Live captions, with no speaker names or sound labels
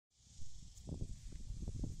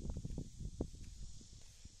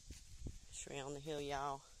Around the hill,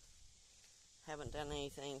 y'all. Haven't done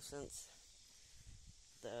anything since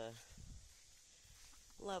the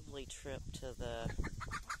lovely trip to the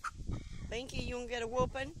Binki. You won't get a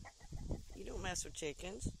whooping. You don't mess with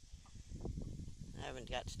chickens. I haven't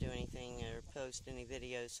got to do anything or post any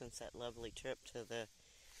videos since that lovely trip to the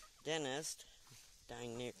dentist.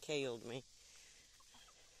 Dang near killed me.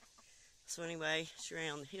 So anyway, it's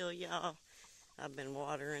around the hill, y'all. I've been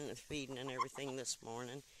watering and feeding and everything this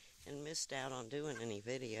morning and missed out on doing any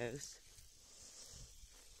videos.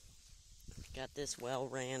 Got this well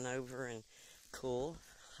ran over and cool.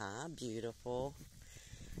 Hi, beautiful.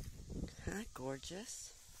 Hi,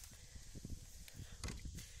 gorgeous.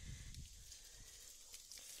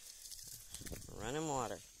 Running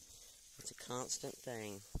water. It's a constant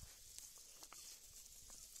thing.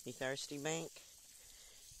 You thirsty, Bank?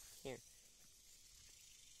 Here.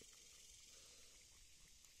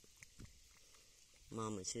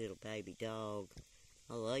 Mama's little baby dog.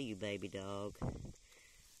 I love you, baby dog.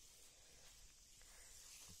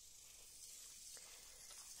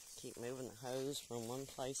 Keep moving the hose from one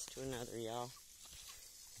place to another, y'all.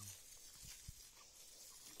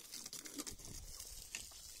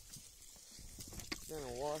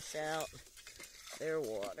 Gonna wash out their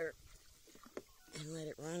water and let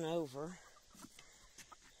it run over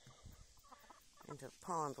into the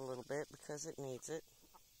pond a little bit because it needs it.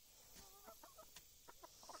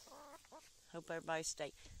 Hope everybody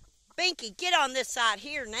stays. Binky, get on this side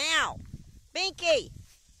here now. Binky!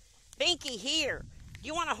 Binky, here. Do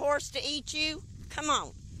you want a horse to eat you? Come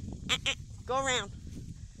on. Go around.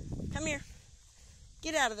 Come here.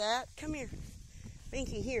 Get out of that. Come here.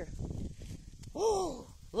 Binky, here. Oh,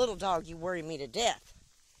 little dog, you worry me to death.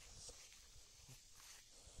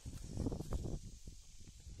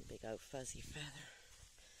 Big old fuzzy feather.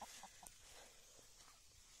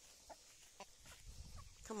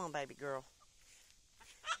 Come on, baby girl.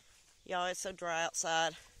 Y'all, it's so dry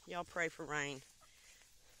outside. Y'all pray for rain.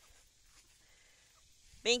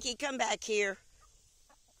 Binky, come back here.